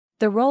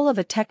The role of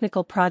a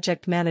technical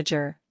project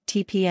manager,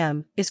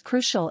 TPM, is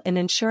crucial in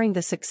ensuring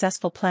the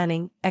successful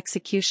planning,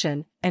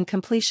 execution, and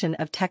completion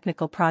of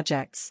technical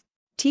projects.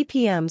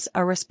 TPMs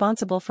are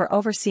responsible for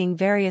overseeing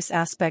various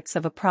aspects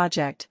of a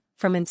project,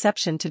 from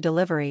inception to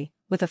delivery,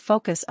 with a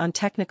focus on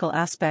technical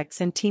aspects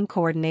and team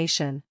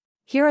coordination.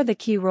 Here are the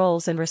key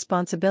roles and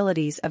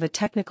responsibilities of a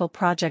technical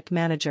project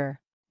manager.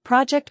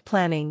 Project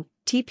planning.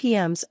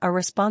 TPMs are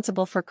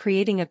responsible for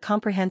creating a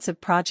comprehensive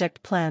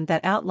project plan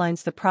that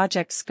outlines the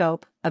project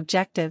scope,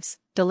 objectives,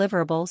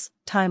 deliverables,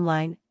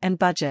 timeline, and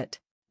budget.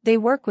 They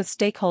work with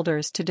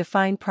stakeholders to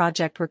define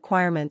project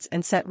requirements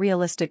and set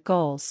realistic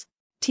goals.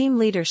 Team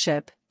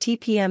leadership.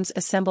 TPMs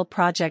assemble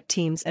project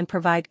teams and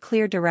provide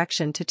clear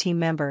direction to team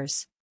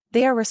members.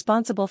 They are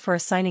responsible for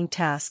assigning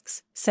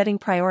tasks, setting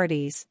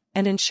priorities,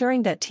 and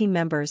ensuring that team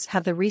members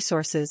have the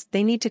resources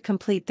they need to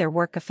complete their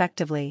work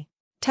effectively.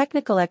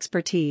 Technical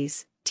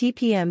expertise.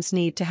 TPMs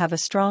need to have a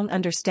strong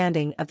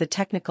understanding of the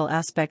technical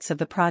aspects of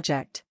the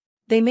project.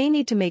 They may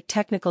need to make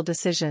technical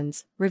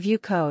decisions, review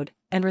code,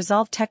 and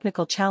resolve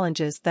technical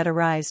challenges that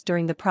arise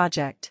during the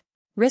project.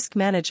 Risk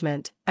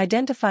management.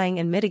 Identifying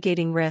and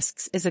mitigating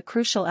risks is a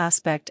crucial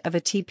aspect of a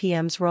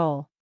TPM's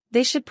role.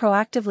 They should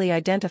proactively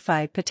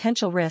identify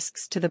potential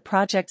risks to the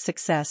project's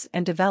success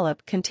and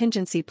develop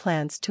contingency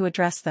plans to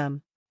address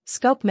them.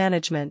 Scope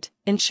management.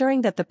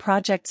 Ensuring that the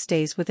project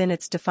stays within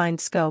its defined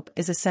scope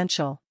is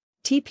essential.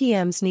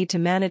 TPMs need to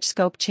manage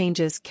scope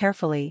changes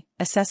carefully,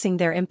 assessing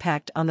their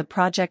impact on the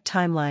project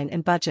timeline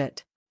and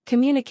budget.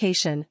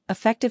 Communication.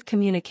 Effective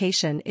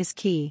communication is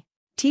key.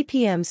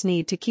 TPMs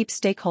need to keep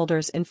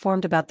stakeholders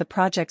informed about the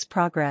project's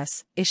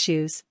progress,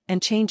 issues,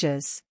 and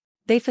changes.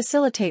 They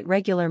facilitate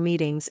regular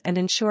meetings and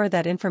ensure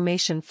that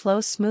information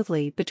flows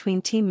smoothly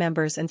between team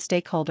members and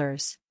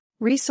stakeholders.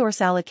 Resource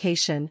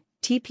allocation.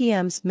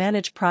 TPMs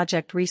manage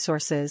project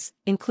resources,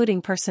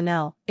 including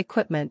personnel,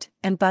 equipment,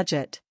 and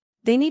budget.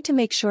 They need to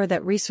make sure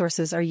that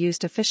resources are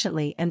used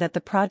efficiently and that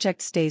the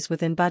project stays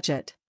within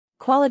budget.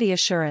 Quality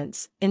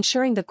assurance.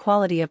 Ensuring the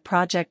quality of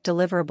project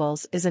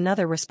deliverables is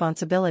another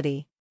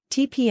responsibility.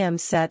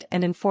 TPMs set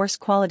and enforce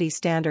quality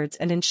standards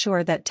and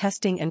ensure that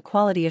testing and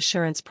quality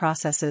assurance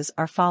processes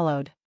are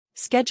followed.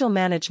 Schedule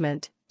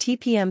management.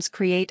 TPMs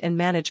create and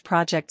manage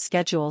project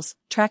schedules,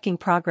 tracking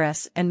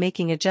progress and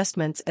making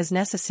adjustments as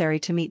necessary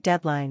to meet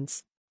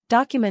deadlines.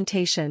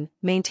 Documentation.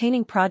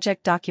 Maintaining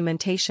project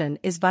documentation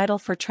is vital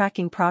for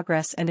tracking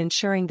progress and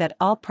ensuring that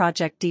all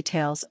project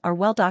details are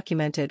well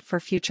documented for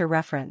future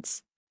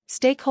reference.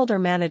 Stakeholder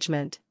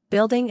management.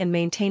 Building and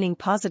maintaining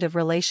positive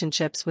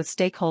relationships with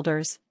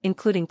stakeholders,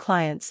 including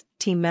clients,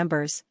 team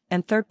members,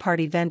 and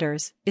third-party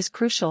vendors, is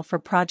crucial for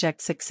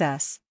project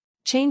success.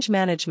 Change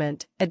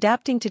management.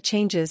 Adapting to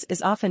changes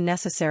is often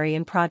necessary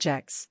in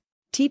projects.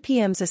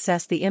 TPMs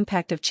assess the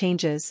impact of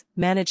changes,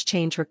 manage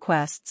change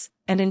requests,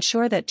 and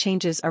ensure that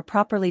changes are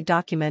properly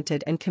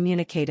documented and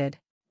communicated.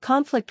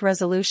 Conflict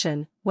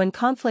resolution. When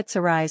conflicts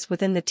arise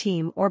within the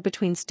team or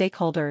between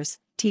stakeholders,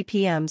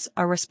 TPMs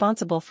are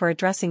responsible for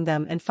addressing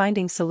them and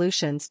finding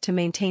solutions to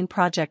maintain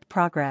project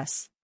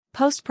progress.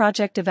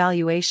 Post-project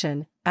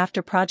evaluation.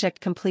 After project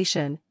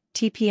completion,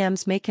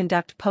 TPMs may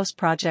conduct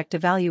post-project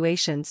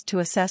evaluations to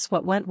assess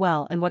what went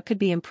well and what could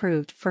be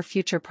improved for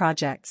future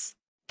projects.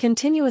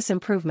 Continuous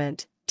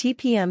improvement.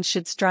 TPMs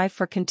should strive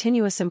for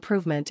continuous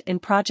improvement in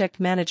project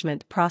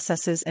management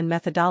processes and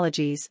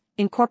methodologies,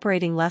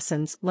 incorporating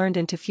lessons learned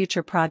into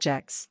future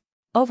projects.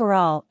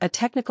 Overall, a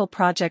technical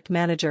project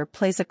manager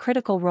plays a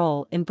critical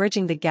role in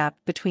bridging the gap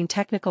between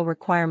technical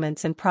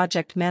requirements and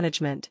project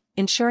management,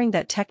 ensuring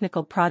that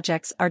technical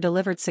projects are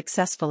delivered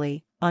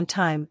successfully, on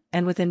time,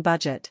 and within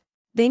budget.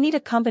 They need a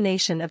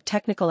combination of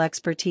technical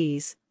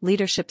expertise,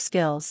 leadership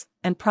skills,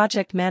 and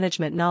project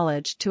management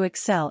knowledge to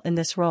excel in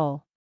this role.